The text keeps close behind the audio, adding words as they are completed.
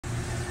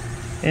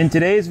In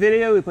today's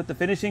video, we put the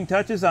finishing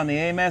touches on the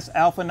AMS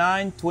Alpha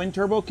 9 twin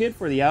turbo kit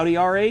for the Audi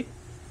R8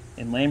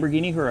 and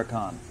Lamborghini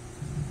Huracan.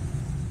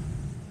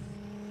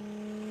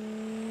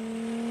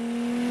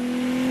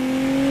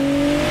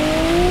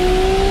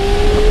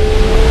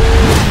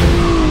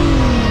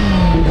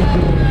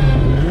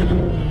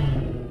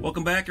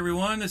 Welcome back,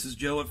 everyone. This is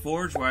Joe at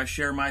Forge, where I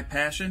share my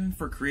passion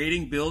for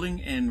creating,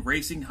 building, and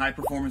racing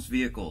high-performance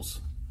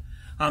vehicles.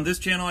 On this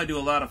channel, I do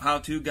a lot of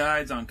how-to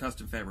guides on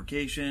custom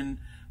fabrication,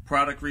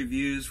 product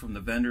reviews from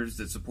the vendors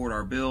that support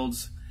our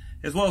builds,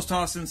 as well as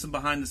toss in some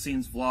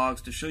behind-the-scenes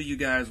vlogs to show you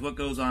guys what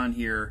goes on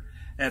here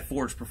at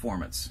Forge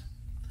Performance.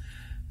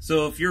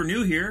 So if you're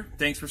new here,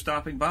 thanks for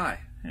stopping by.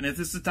 And if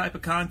this is the type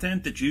of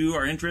content that you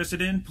are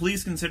interested in,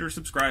 please consider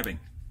subscribing.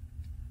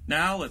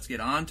 Now, let's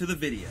get on to the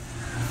video.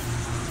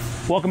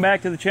 Welcome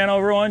back to the channel,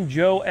 everyone.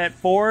 Joe at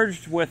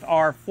Forged with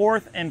our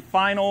fourth and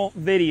final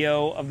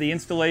video of the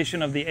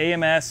installation of the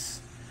AMS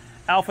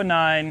Alpha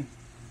 9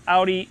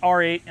 Audi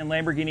R8 and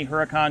Lamborghini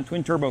Huracan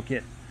twin turbo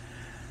kit.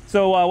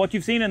 So what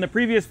you've seen in the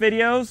previous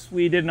videos,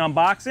 we did an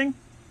unboxing.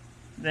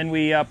 Then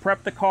we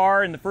prepped the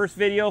car in the first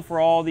video for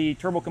all the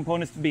turbo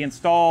components to be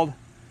installed.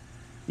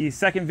 The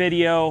second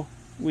video,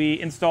 we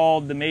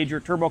installed the major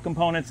turbo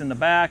components in the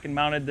back and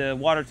mounted the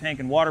water tank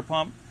and water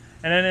pump.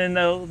 And then in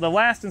the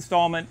last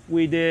installment,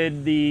 we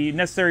did the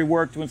necessary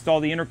work to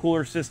install the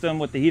intercooler system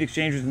with the heat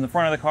exchangers in the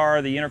front of the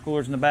car, the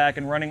intercoolers in the back,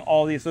 and running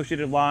all the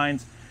associated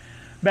lines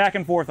back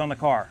and forth on the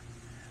car.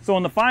 So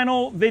in the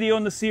final video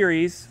in the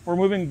series, we're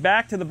moving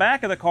back to the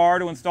back of the car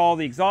to install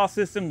the exhaust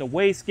system, the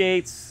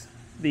wastegates,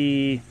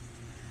 the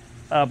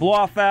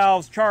blow-off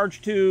valves,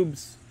 charge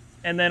tubes,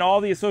 and then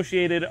all the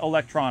associated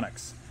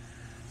electronics.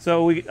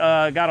 So we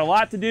got a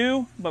lot to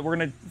do, but we're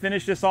going to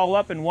finish this all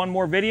up in one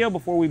more video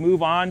before we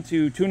move on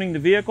to tuning the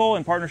vehicle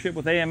in partnership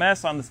with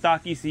AMS on the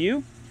stock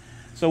ECU.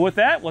 So with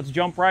that, let's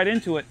jump right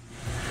into it.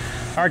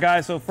 All right,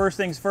 guys, so first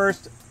things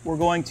first, we're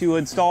going to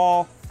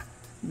install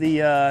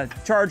the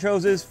charge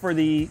hoses for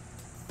the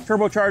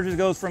turbochargers.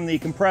 Goes from the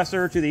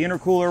compressor to the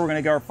intercooler. We're going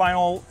to get our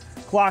final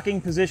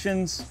clocking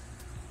positions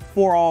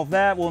for all of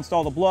that. We'll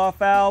install the blow-off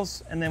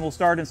valves, and then we'll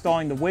start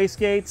installing the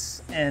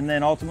wastegates, and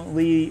then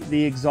ultimately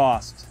the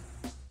exhaust.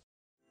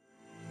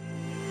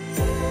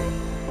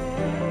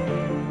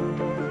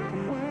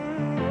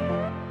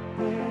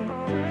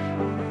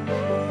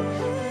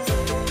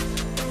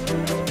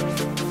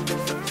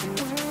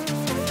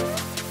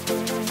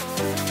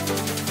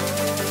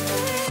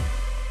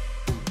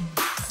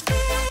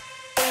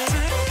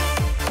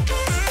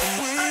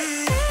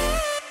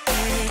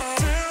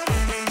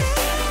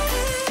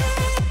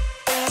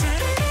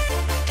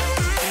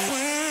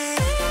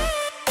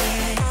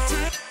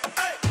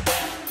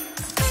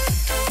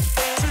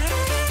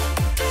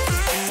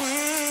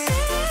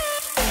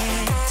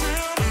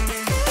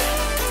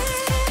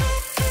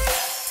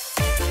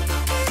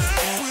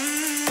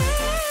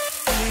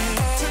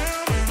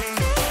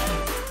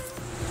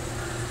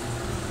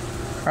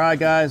 All right,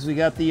 guys, we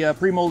got the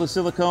pre-molded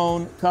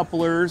silicone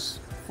couplers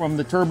from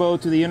the turbo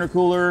to the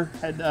intercooler.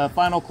 Had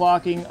final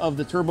clocking of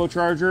the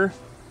turbocharger,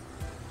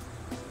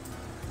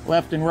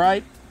 left and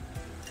right.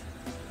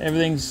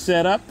 Everything's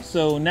set up.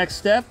 So next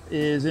step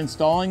is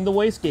installing the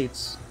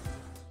wastegates.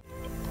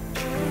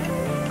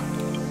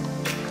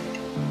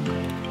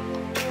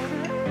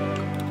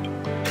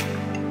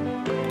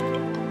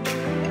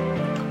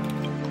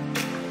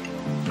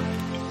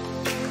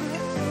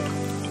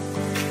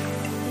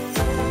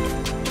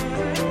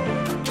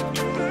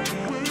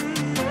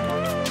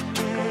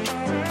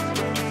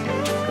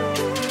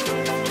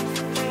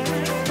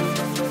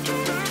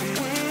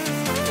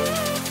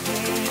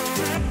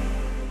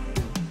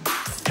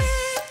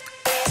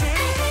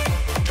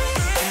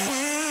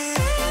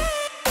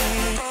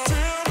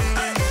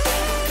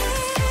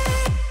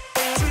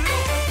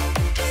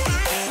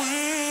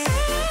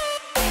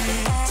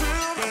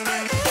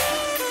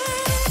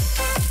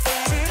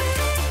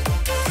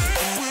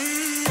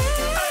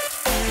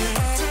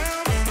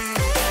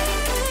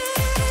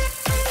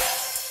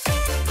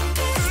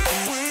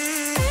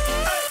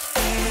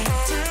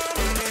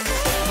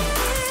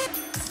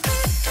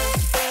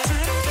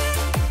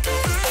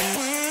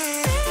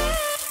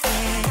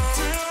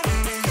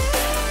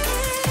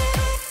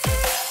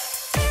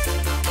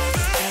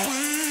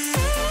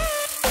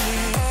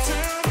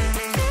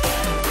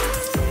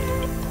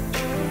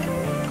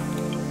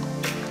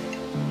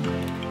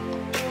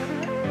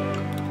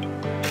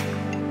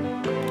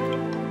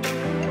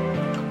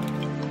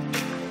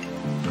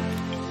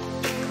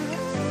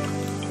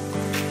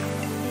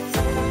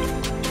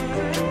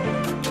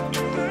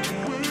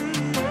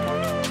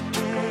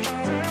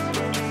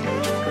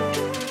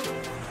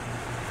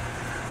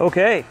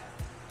 Okay,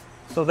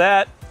 so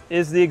that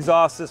is the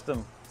exhaust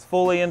system. It's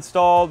fully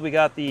installed. We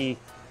got the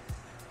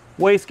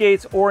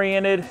wastegates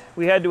oriented.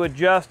 We had to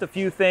adjust a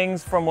few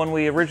things from when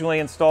we originally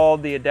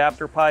installed the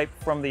adapter pipe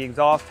from the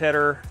exhaust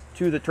header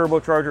to the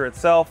turbocharger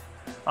itself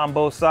on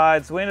both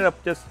sides. So we ended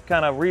up just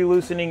kind of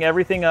re-loosening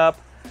everything up,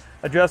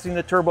 adjusting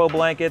the turbo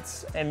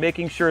blankets, and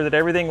making sure that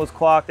everything was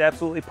clocked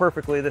absolutely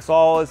perfectly. This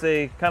all is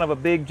a kind of a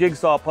big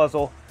jigsaw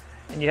puzzle,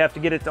 and you have to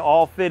get it to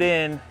all fit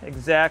in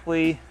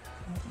exactly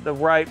the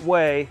right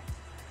way,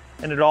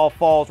 and it all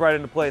falls right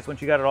into place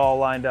once you got it all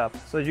lined up.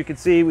 So as you can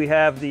see, we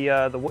have the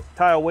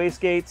Tial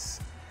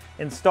wastegates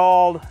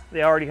installed.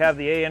 They already have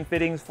the AN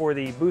fittings for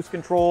the boost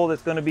control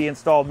that's going to be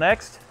installed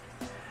next.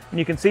 And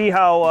you can see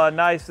how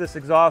nice this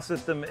exhaust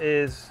system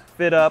is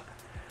fit up.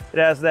 It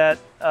has that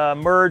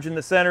merge in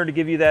the center to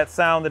give you that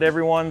sound that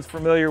everyone's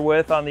familiar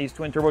with on these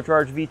twin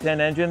turbocharged V10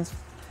 engines.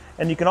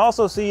 And you can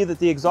also see that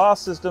the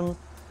exhaust system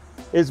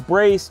is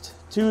braced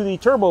to the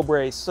turbo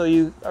brace, so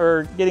you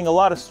are getting a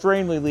lot of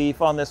strain relief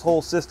on this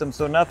whole system,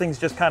 so nothing's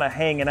just kind of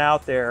hanging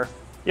out there.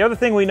 The other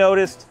thing we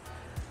noticed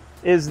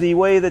is the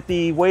way that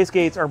the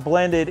wastegates are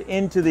blended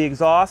into the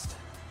exhaust.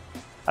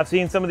 I've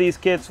seen some of these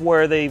kits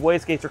where the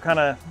wastegates are kind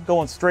of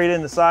going straight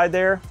in the side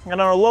there. And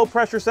on a low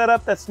pressure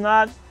setup, that's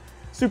not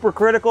super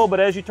critical,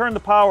 but as you turn the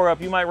power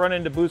up, you might run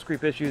into boost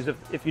creep issues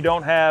if you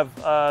don't have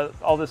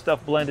all this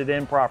stuff blended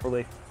in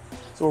properly.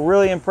 So we're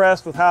really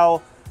impressed with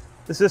how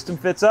the system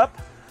fits up.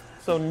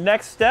 So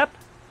next step,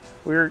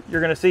 you're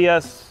gonna see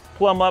us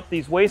plumb up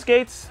these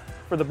wastegates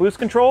for the boost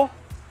control,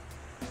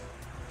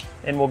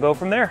 and we'll go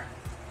from there.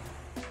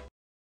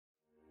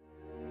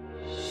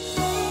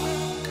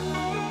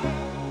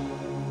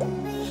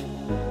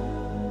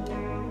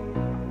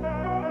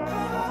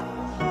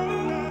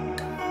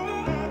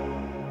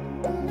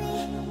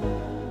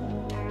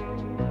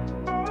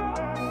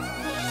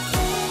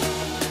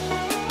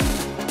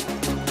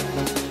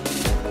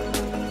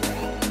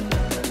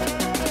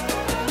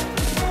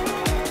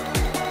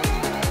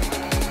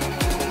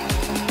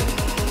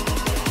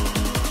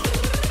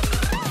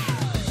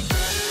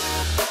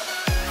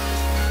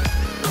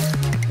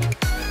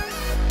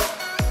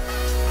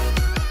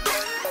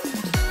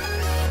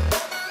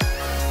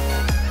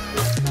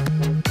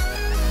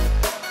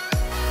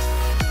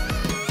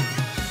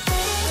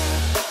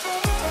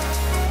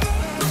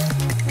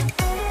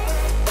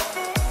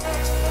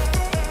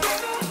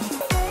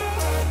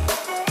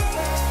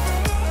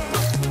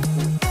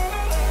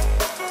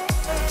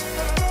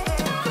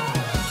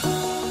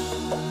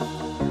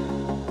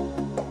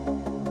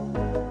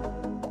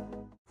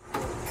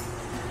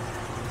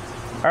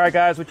 All right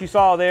guys, what you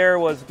saw there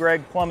was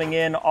Greg plumbing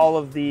in all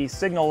of the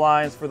signal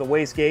lines for the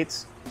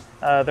wastegates.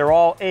 They're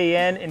all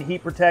AN and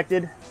heat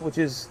protected, which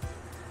is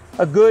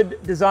a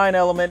good design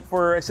element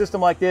for a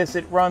system like this.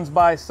 It runs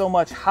by so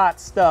much hot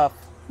stuff.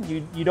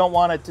 You don't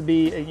want it to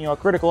be a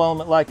critical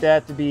element like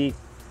that to be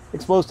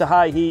exposed to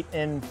high heat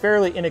and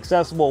fairly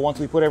inaccessible once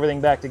we put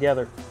everything back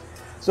together.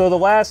 So the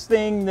last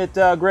thing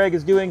that Greg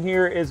is doing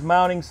here is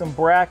mounting some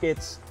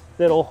brackets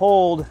that'll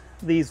hold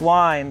these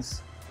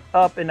lines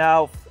up and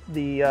out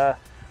the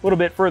little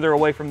bit further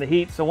away from the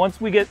heat. So once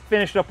we get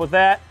finished up with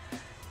that,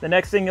 the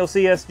next thing you'll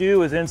see us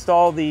do is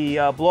install the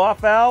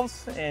blow-off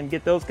valves and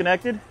get those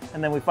connected,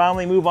 and then we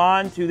finally move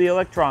on to the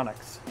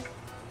electronics.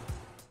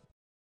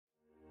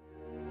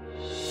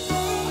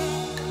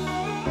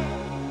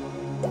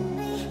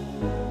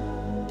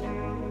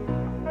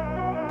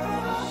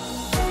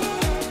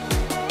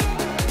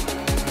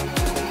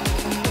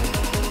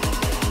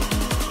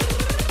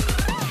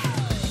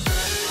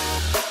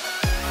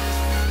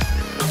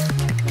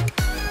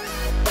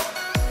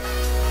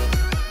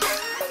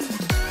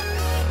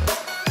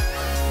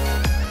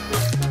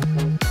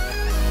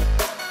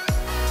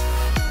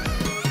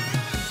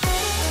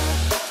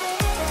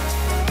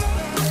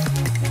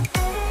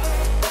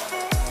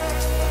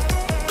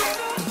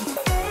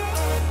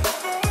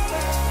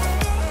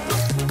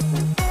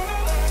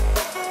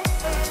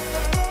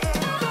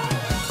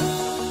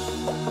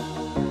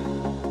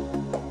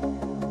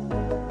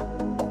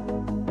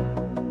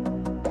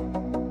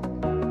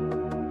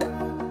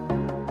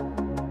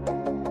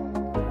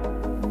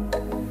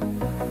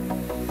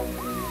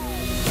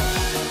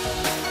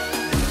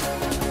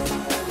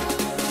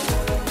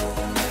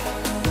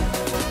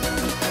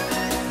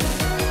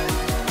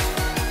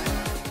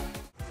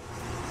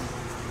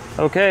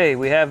 Okay,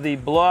 we have the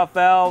blow-off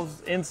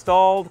valves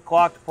installed,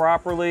 clocked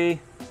properly.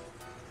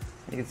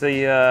 You can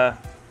see that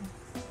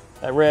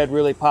red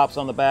really pops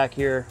on the back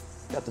here.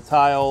 Got the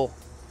Tial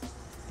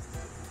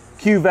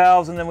Q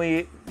valves, and then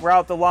we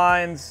route the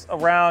lines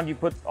around. You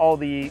put all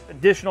the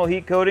additional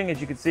heat coating. As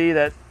you can see,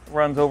 that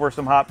runs over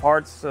some hot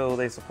parts, so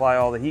they supply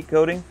all the heat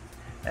coating.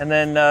 And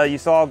then you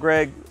saw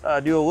Greg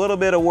do a little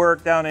bit of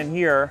work down in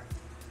here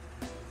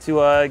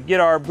to get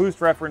our boost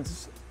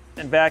reference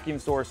and vacuum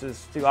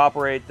sources to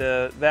operate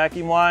the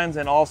vacuum lines,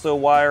 and also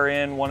wire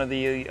in one of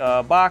the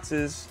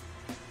boxes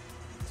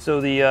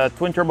so the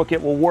twin turbo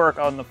kit will work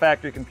on the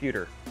factory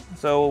computer.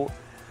 So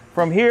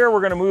from here,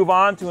 we're going to move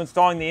on to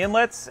installing the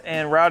inlets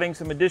and routing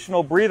some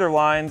additional breather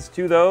lines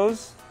to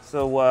those.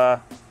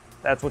 So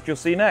that's what you'll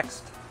see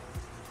next.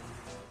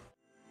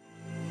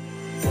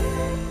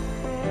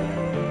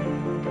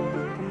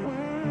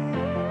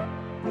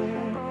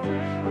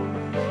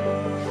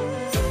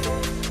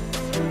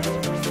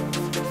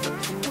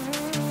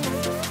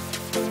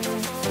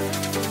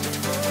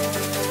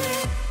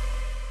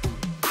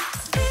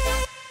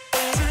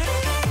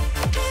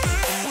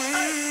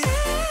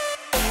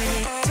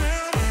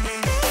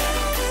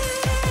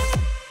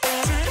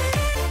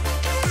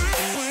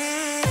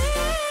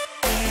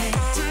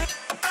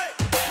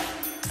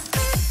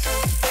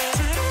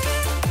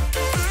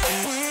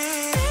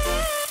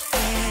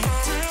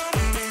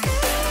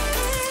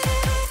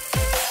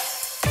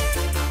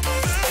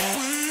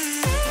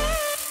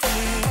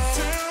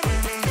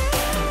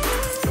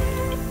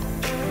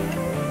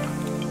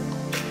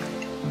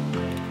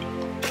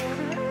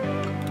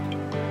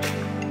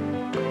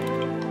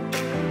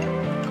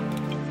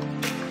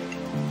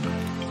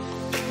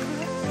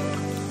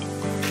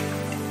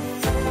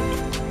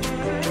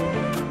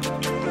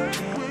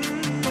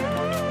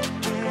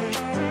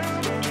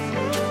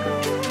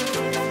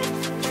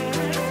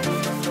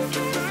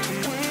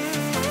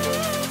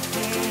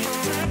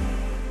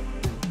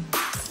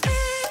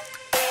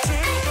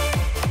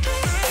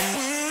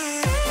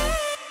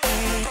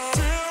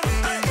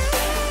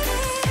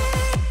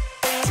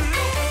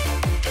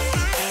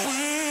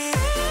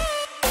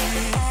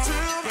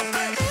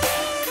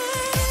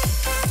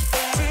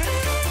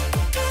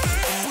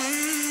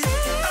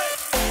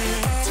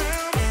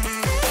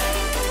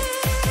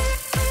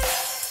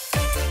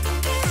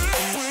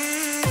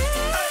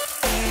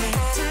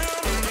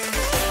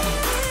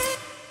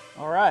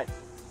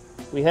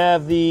 We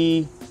have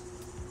the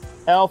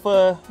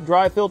Alpha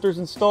dry filters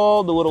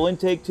installed, the little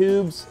intake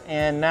tubes,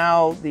 and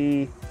now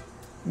the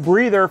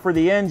breather for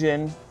the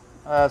engine.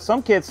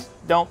 Some kits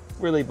don't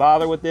really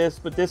bother with this,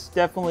 but this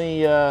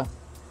definitely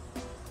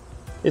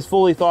is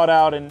fully thought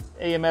out, and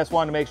AMS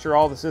wanted to make sure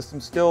all the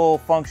systems still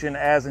function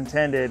as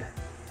intended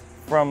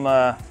from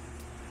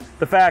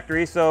the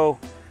factory. So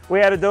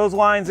we added those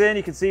lines in.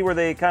 You can see where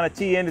they kind of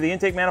tee into the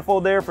intake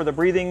manifold there for the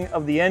breathing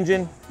of the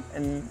engine,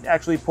 and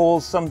actually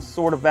pulls some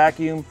sort of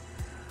vacuum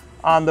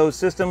on those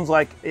systems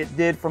like it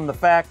did from the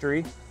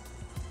factory.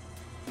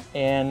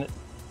 And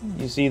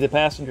you see the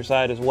passenger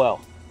side as well.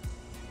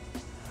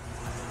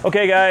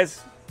 Okay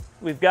guys,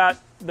 we've got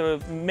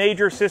the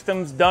major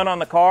systems done on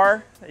the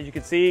car. As you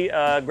can see,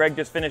 Greg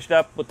just finished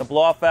up with the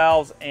blow-off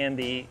valves and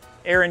the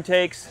air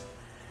intakes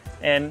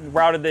and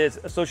routed the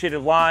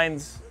associated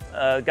lines,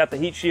 got the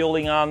heat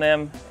shielding on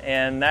them,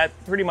 and that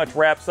pretty much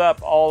wraps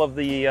up all of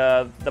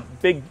the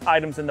big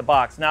items in the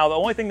box. Now the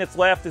only thing that's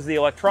left is the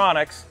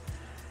electronics,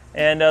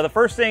 and the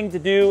first thing to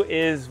do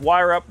is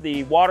wire up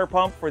the water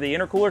pump for the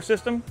intercooler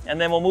system, and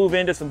then we'll move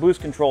into some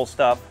boost control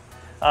stuff.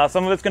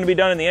 Some of it's going to be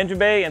done in the engine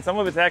bay, and some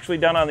of it's actually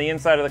done on the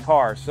inside of the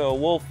car. So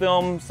we'll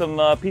film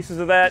some pieces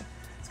of that.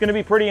 It's going to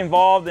be pretty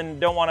involved, and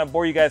don't want to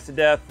bore you guys to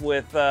death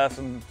with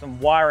some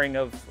wiring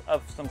of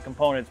some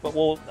components, but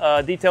we'll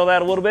detail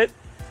that a little bit,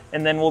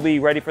 and then we'll be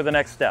ready for the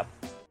next step.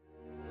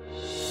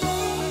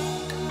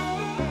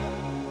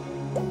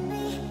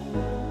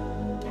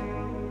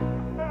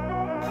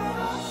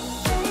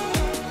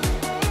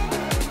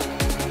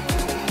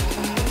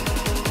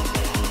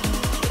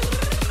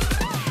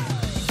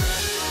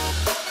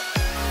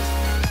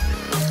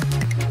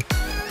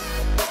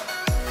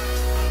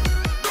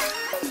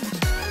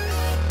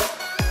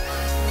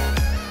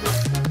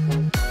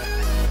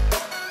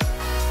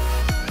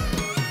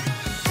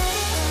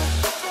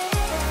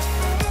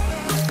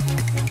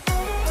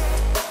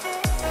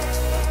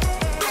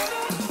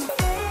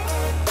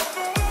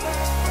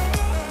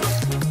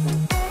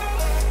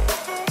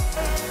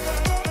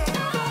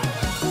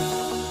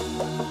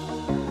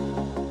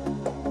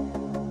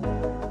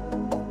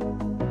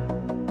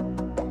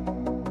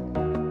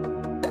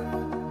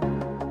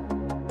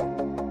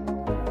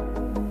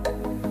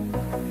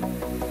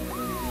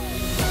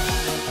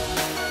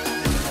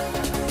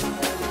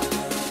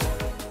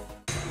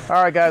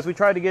 All right guys, we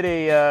tried to get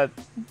a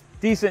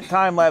decent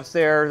time lapse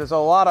there. There's a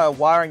lot of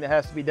wiring that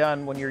has to be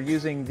done when you're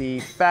using the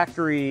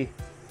factory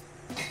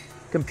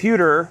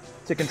computer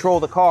to control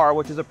the car,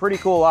 which is a pretty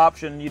cool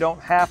option. You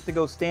don't have to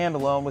go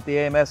standalone with the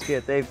AMS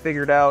kit. They've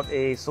figured out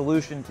a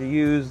solution to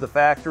use the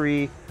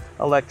factory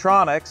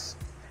electronics,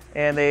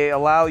 and they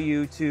allow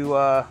you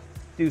to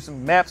do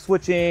some map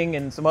switching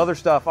and some other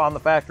stuff on the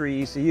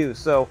factory ECU.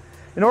 So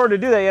in order to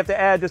do that, you have to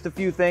add just a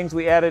few things.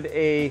 We added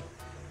a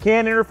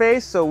CAN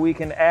interface so we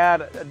can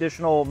add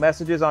additional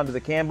messages onto the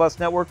CAN bus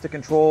network to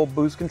control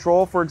boost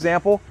control, for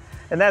example.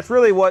 And that's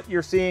really what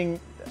you're seeing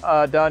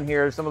done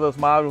here. Some of those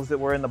modules that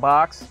were in the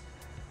box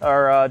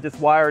are just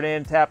wired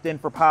in, tapped in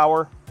for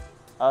power.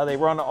 They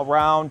run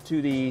around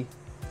to the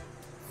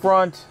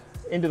front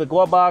into the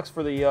glove box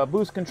for the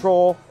boost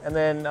control, and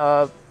then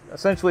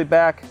essentially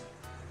back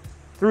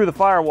through the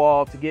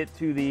firewall to get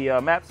to the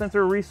map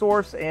sensor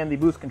resource and the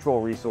boost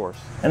control resource.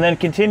 And then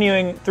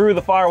continuing through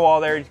the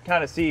firewall there, you can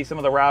kind of see some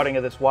of the routing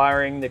of this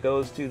wiring that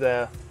goes to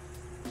the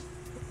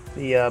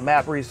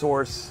map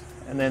resource,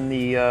 and then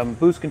the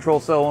boost control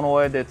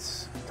solenoid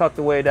that's tucked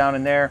away down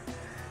in there.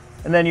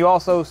 And then you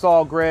also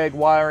saw Greg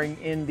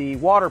wiring in the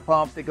water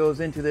pump that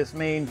goes into this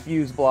main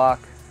fuse block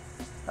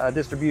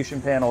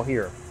distribution panel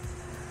here.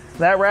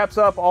 That wraps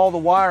up all the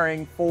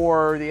wiring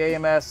for the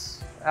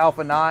AMS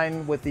Alpha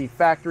 9 with the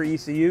factory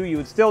ECU. You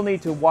would still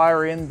need to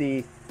wire in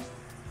the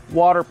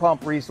water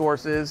pump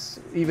resources,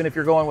 even if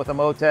you're going with a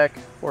Motec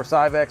or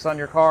Cyvex on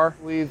your car.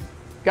 We've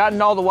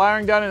gotten all the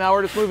wiring done, and now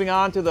we're just moving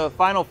on to the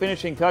final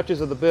finishing touches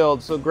of the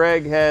build. So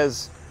Greg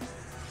has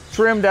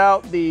trimmed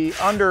out the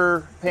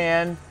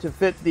underpan to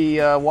fit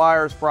the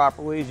wires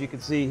properly, as you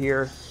can see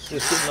here.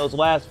 Just getting those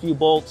last few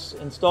bolts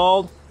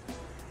installed.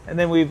 And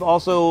then we've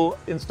also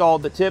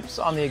installed the tips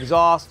on the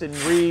exhaust and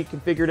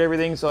reconfigured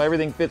everything so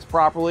everything fits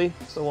properly.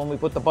 So when we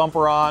put the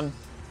bumper on,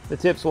 the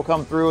tips will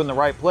come through in the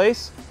right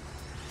place.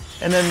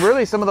 And then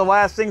really some of the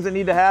last things that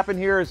need to happen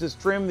here is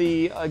just trim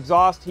the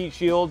exhaust heat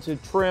shield to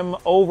trim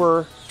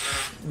over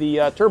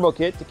the turbo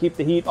kit to keep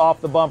the heat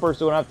off the bumper,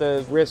 so we don't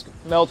have to risk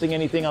melting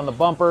anything on the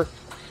bumper.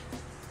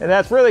 And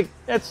that's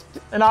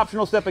an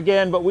optional step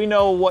again, but we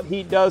know what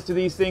heat does to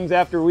these things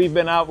after we've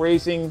been out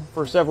racing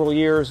for several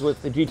years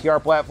with the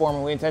GTR platform,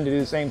 and we intend to do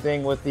the same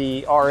thing with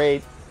the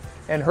R8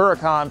 and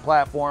Huracan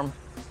platform.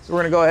 So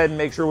we're gonna go ahead and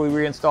make sure we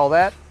reinstall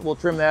that. We'll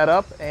trim that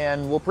up,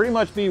 and we'll pretty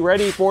much be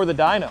ready for the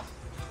dyno.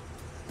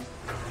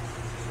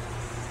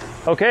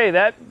 Okay,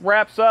 that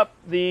wraps up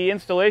the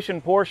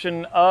installation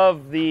portion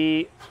of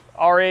the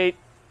R8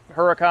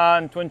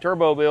 Huracan twin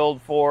turbo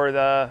build for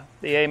the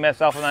AMS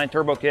Alpha 9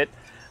 turbo kit.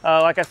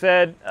 Like I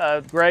said,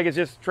 Greg is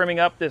just trimming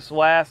up this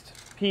last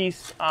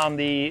piece on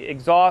the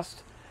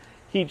exhaust.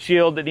 heat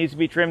shield that needs to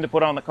be trimmed to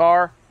put on the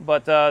car.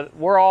 But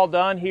we're all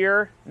done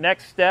here.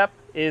 Next step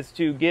is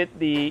to get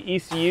the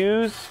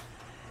ECUs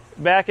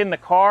back in the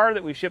car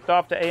that we shipped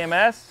off to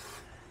AMS.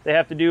 They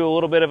have to do a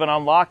little bit of an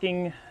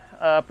unlocking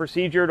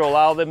procedure to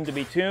allow them to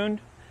be tuned.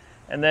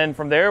 And then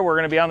from there, we're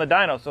going to be on the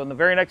dyno. So in the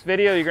very next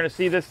video, you're going to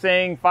see this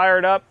thing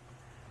fired up,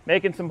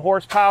 making some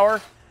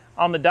horsepower.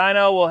 On the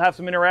dyno, we'll have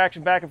some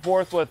interaction back and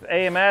forth with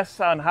AMS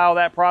on how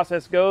that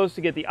process goes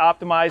to get the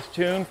optimized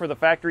tune for the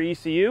factory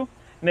ECU.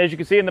 And as you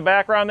can see in the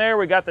background there,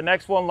 we got the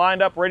next one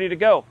lined up ready to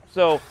go.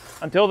 So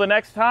until the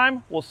next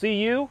time, we'll see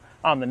you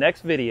on the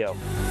next video.